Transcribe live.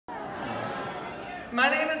My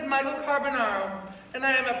name is Michael Carbonaro, and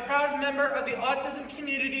I am a proud member of the autism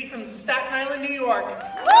community from Staten Island, New York.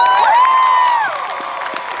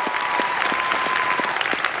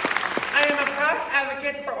 I am a proud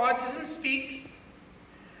advocate for Autism Speaks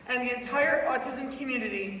and the entire autism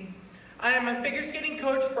community. I am a figure skating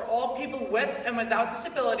coach for all people with and without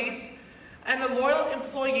disabilities, and a loyal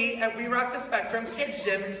employee at We Rock the Spectrum Kids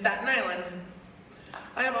Gym in Staten Island.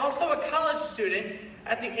 I am also a college student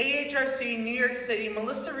at the AHRC New York City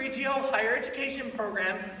Melissa Reggio Higher Education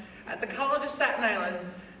Program at the College of Staten Island,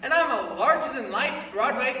 and I'm a larger-than-life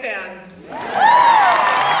Broadway fan.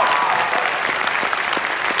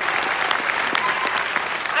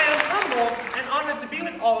 I am humbled and honored to be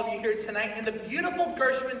with all of you here tonight in the beautiful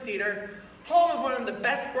Gershwin Theater, home of one of the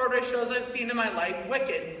best Broadway shows I've seen in my life,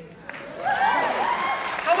 Wicked.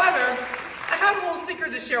 However, I have a little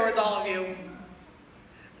secret to share with all of you.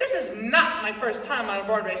 This is not my first time on a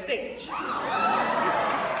Broadway stage. When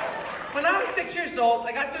I was 6 years old,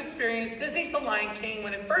 I got to experience Disney's The Lion King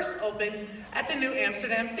when it first opened at the New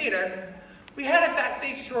Amsterdam Theater. We had a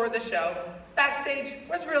backstage tour of the show. Backstage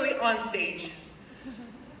was really on stage.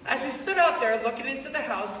 As we stood out there looking into the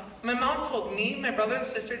house, my mom told me, my brother and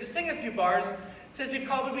sister to sing a few bars since we'd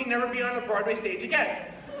probably never be on a Broadway stage again.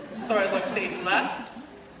 So I looked stage left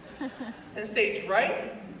and stage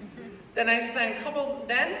right. Then I sang a couple,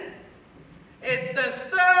 then, it's the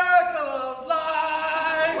circle of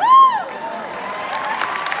life.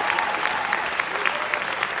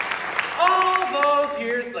 All those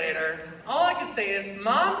years later, all I can say is,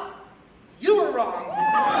 Mom, you were wrong.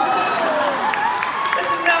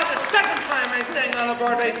 This is now the second time I sang on a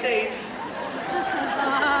Broadway stage.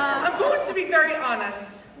 I'm going to be very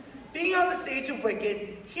honest. Being on the stage of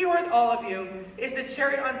Wicked, here with all of you, is the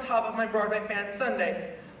cherry on top of my Broadway fan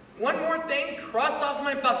Sunday. One more thing, cross off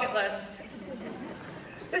my bucket list.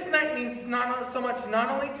 This night means so much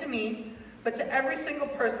not only to me, but to every single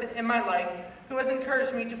person in my life who has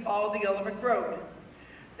encouraged me to follow the Yellow Brick Road.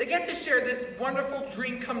 They get to share this wonderful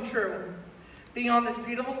dream come true. Being on this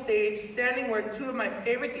beautiful stage, standing where two of my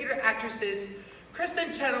favorite theater actresses,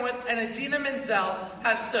 Kristen Chenoweth and Idina Menzel,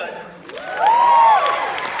 have stood.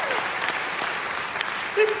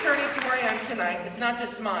 This journey to where I am tonight is not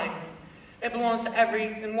just mine. It belongs to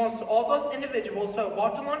all those individuals who have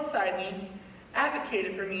walked alongside me,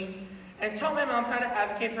 advocated for me, and taught my mom how to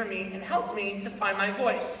advocate for me and helped me to find my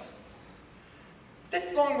voice.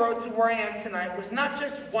 This long road to where I am tonight was not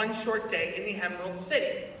just one short day in the Emerald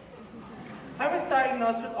City. I was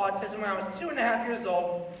diagnosed with autism when I was 2.5 years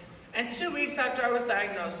old, and 2 weeks after I was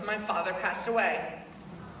diagnosed, my father passed away.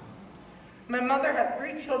 My mother had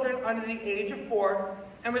 3 children under the age of 4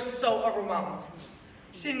 and was so overwhelmed.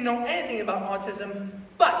 She didn't know anything about autism,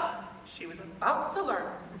 but she was about to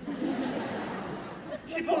learn.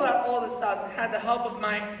 She pulled out all the stops and had the help of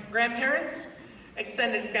my grandparents,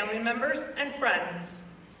 extended family members, and friends.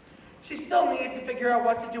 She still needed to figure out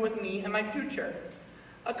what to do with me and my future.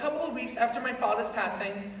 A couple of weeks after my father's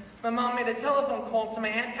passing, my mom made a telephone call to my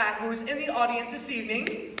Aunt Pat, who was in the audience this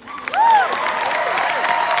evening.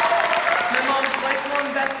 My mom's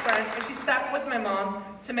lifelong best friend, and she sat with my mom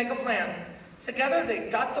to make a plan. Together, they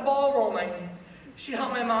got the ball rolling. She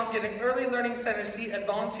helped my mom get an early learning center seat at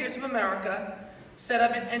Volunteers of America, set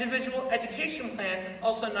up an individual education plan,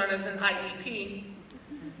 also known as an IEP,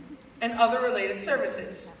 and other related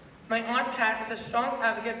services. My Aunt Pat is a strong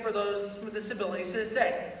advocate for those with disabilities to this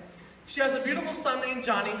day. She has a beautiful son named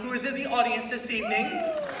Johnny, who is in the audience this evening,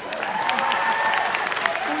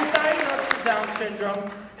 who is diagnosed with Down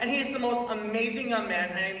syndrome, and he is the most amazing young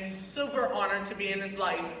man, and I'm super honored to be in his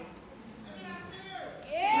life.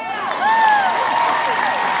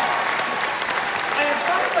 I am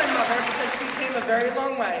proud of my mother because she came a very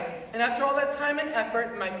long way, and after all that time and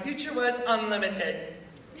effort, my future was unlimited.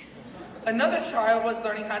 Another child was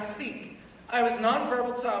learning how to speak. I was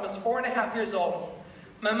nonverbal till I was 4.5 years old.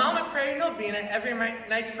 My mama prayed a novena every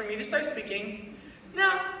night for me to start speaking. No,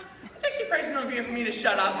 I think she prays a novena for me to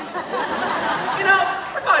shut up. You know,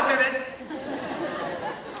 for 5 minutes.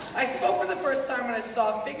 I spoke for the first time when I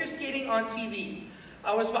saw figure skating on TV.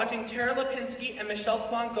 I was watching Tara Lipinski and Michelle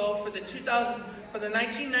Kwan go for the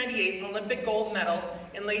 1998 Olympic gold medal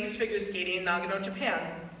in ladies figure skating in Nagano,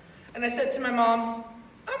 Japan. And I said to my mom,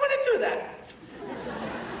 I want to do that.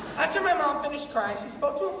 After my mom finished crying, she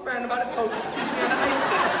spoke to a friend about a coach to teach me how to ice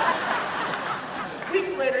skate.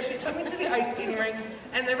 Weeks later, she took me to the ice skating rink,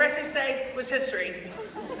 and the rest, I say, was history.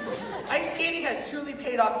 Ice skating has truly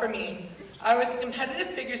paid off for me. I was a competitive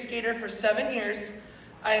figure skater for 7 years.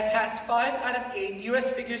 I have passed 5 out of 8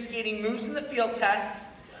 U.S. figure skating moves in the field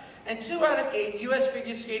tests, and 2 out of 8 U.S.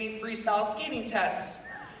 figure skating freestyle skating tests.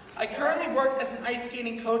 I currently work as an ice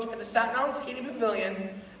skating coach at the Staten Island Skating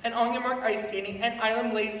Pavilion and Onyamark Ice Skating and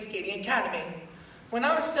Island Blaze Skating Academy. When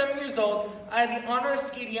I was 7 years old, I had the honor of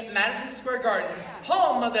skating at Madison Square Garden,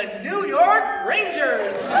 home of the New York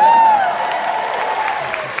Rangers.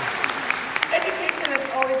 Education has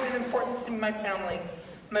always been important to my family.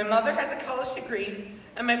 My mother has a college degree,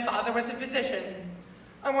 and my father was a physician.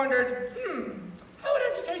 I wondered, how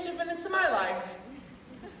would education fit into my life?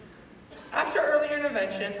 After early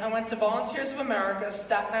intervention, I went to Volunteers of America's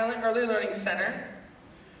Staten Island Early Learning Center,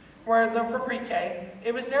 where I learned for pre-K.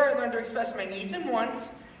 It was there I learned to express my needs and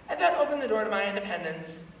wants, and that opened the door to my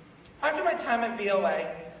independence. After my time at VOA,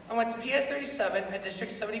 I went to PS 37 at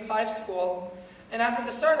District 75 school, and after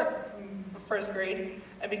the start of first grade,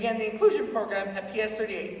 I began the inclusion program at PS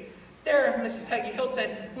 38. There, Mrs. Peggy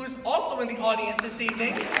Hilton, who is also in the audience this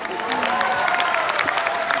evening.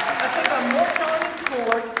 I took on more challenging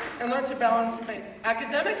schoolwork and learned to balance my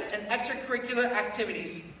academics and extracurricular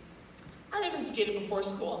activities. I even skated before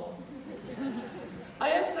school.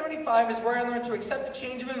 IS 75 is where I learned to accept the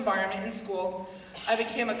change of environment in school. I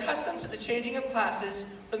became accustomed to the changing of classes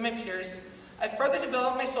with my peers. I further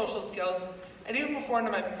developed my social skills, and even performed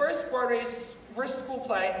in my first Broadway's first school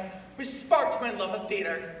play, which sparked my love of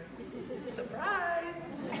theater.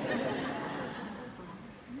 Surprise!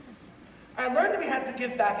 I learned we had to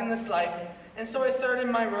give back in this life, and so I started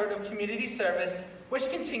my road of community service, which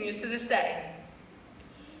continues to this day.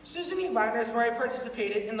 Susan E. Wagner is where I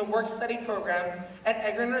participated in the work-study program at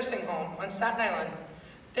Edgar Nursing Home on Staten Island.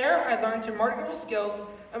 There, I learned remarkable skills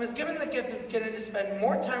and was given the gift of getting to spend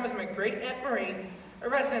more time with my great-aunt Marie, a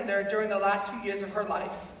resident there during the last few years of her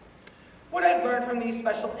life. What I've learned from these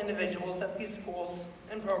special individuals at these schools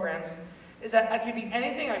and programs is that I can be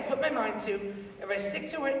anything I put my mind to if I stick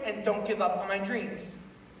to it and don't give up on my dreams.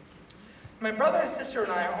 My brother and sister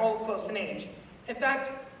and I are all close in age. In fact,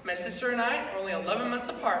 my sister and I are only 11 months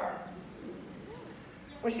apart.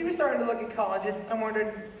 When she was starting to look at colleges, I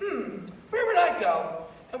wondered, where would I go?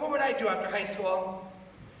 And what would I do after high school?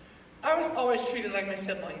 I was always treated like my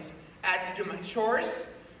siblings. I had to do my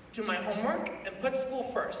chores, do my homework, and put school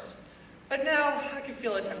first. But now, I can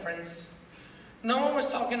feel a difference. No one was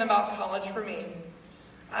talking about college for me.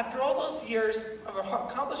 After all those years of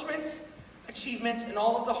accomplishments, achievements, and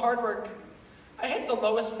all of the hard work, I hit the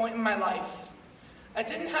lowest point in my life. I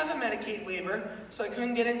didn't have a Medicaid waiver, so I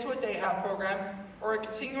couldn't get into a day house program or a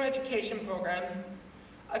continuing education program.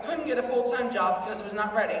 I couldn't get a full-time job because I was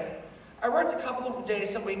not ready. I worked a couple of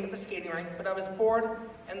days a week at the skating rink, but I was bored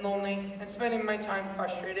and lonely and spending my time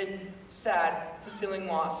frustrated, sad, and feeling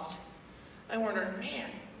lost. I wondered, man,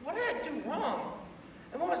 what did I do wrong?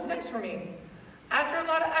 And what was next for me? After a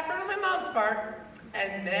lot of effort on my mom's part,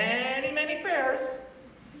 and many, many prayers,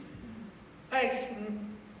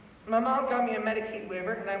 my mom got me a Medicaid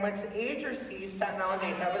waiver, and I went to AHRC Staten Island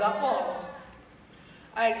Daycare Without Walls.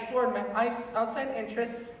 I explored my outside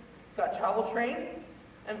interests, got travel trained,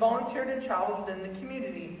 and volunteered and traveled within the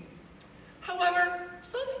community. However,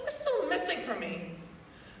 something was still missing from me.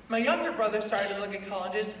 My younger brother started to look at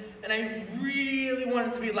colleges, and I really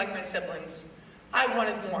wanted to be like my siblings. I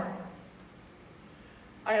wanted more.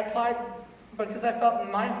 I applied because I felt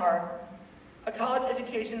in my heart a college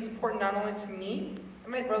education is important not only to me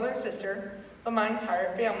and my brother and sister, but my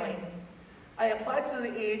entire family. I applied to the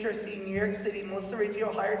AHRC New York City Melissa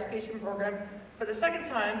Reggio Higher Education Program for the second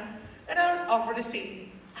time, and I was offered a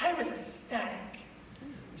seat. I was ecstatic.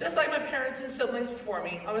 Just like my parents and siblings before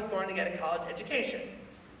me, I was going to get a college education.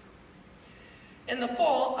 In the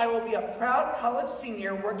fall, I will be a proud college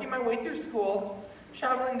senior working my way through school,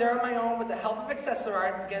 traveling there on my own with the help of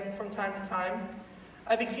Accessoride again from time to time.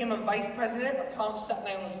 I became a vice president of College Staten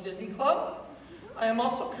Island's Disney Club. I am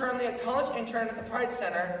also currently a college intern at the Pride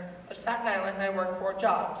Center of Staten Island, and I work 4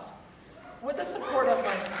 jobs. With the support of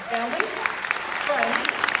my family, friends,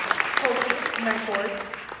 coaches, mentors,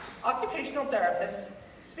 occupational therapists,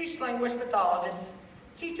 speech-language pathologists,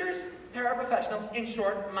 teachers, paraprofessionals, in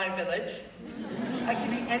short, my village, I can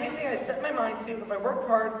be anything I set my mind to if I work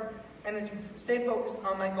hard and stay focused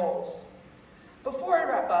on my goals. Before I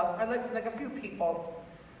wrap up, I'd like to thank a few people.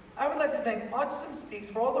 I would like to thank Autism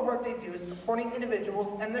Speaks for all the work they do supporting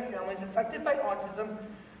individuals and their families affected by autism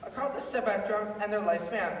across the spectrum and their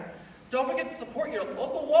lifespan. Don't forget to support your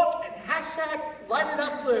local walk and hashtag Light It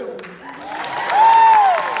Up Blue.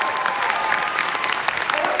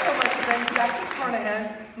 I'd also like to thank Jackie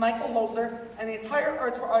Carnahan, Michael Holzer, and the entire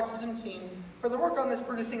Arts for Autism team for the work on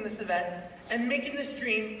producing this event and making this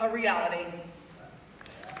dream a reality.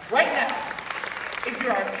 Right now, if you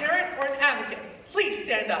are a parent or an advocate, please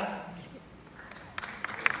stand up.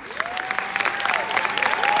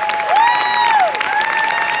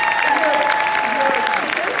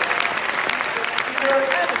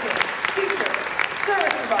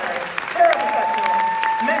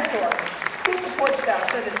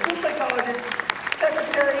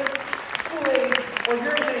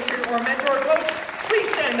 or mentor or coach, please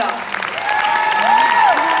stand up.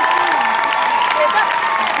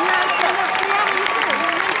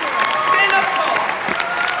 Stand up tall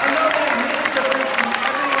and know that you made a difference in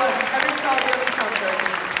every life, every child you ever encountered.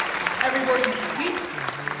 Every word you speak,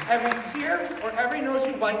 every tear, or every nose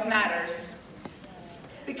you wipe matters.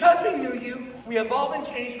 Because we knew you, we have all been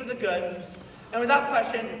changed for the good, and without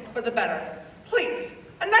question, for the better. Please,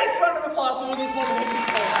 a nice round of applause for these wonderful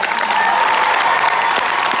people.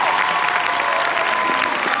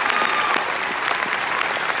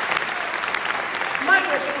 My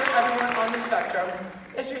wish for everyone on the spectrum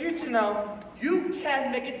is for you to know you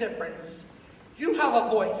can make a difference. You have a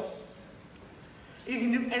voice. You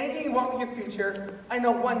can do anything you want with your future. I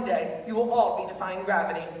know one day you will all be defying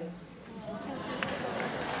gravity.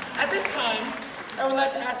 At this time, I would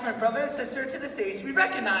like to ask my brother and sister to the stage to be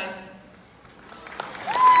recognized.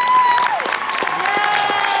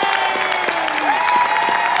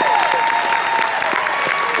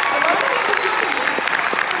 Allow me to introduce you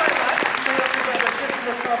to my left, my younger brother,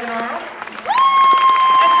 Carbonaro,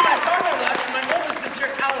 and to my far left, my older sister,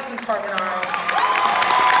 Carbonaro.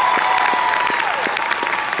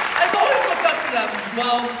 I've always looked up to them.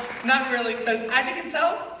 Well, not really, because as you can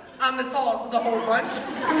tell, I'm the tallest of the whole bunch.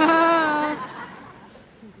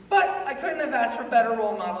 But I couldn't have asked for better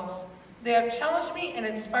role models. They have challenged me and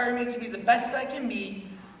inspired me to be the best I can be,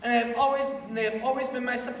 and they have always been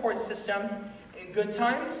my support system in good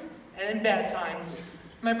times and in bad times.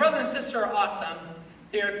 My brother and sister are awesome.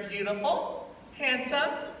 They are beautiful,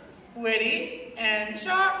 handsome, witty, and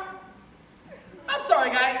sharp. I'm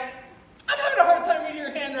sorry, guys. I'm having a hard time reading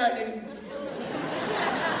your handwriting.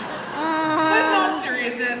 But in all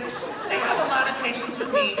seriousness, they have a lot of patience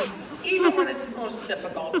with me, even when it's most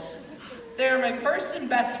difficult. They are my first and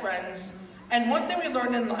best friends, and one thing we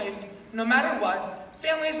learned in life, no matter what,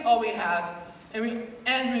 family is all we have,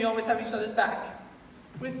 and we always have each other's back.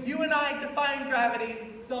 With you and I defying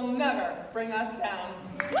gravity, they'll never bring us down.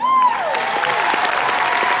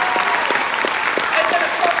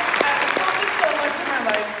 I've accomplished so much in my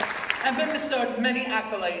life, I've been bestowed many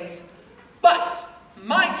accolades, but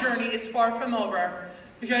my journey is far from over,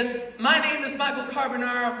 because my name is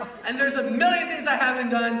Carbonaro, and there's a million things I haven't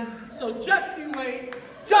done, so just you wait,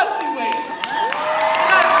 just you wait. Good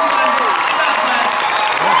night, everyone.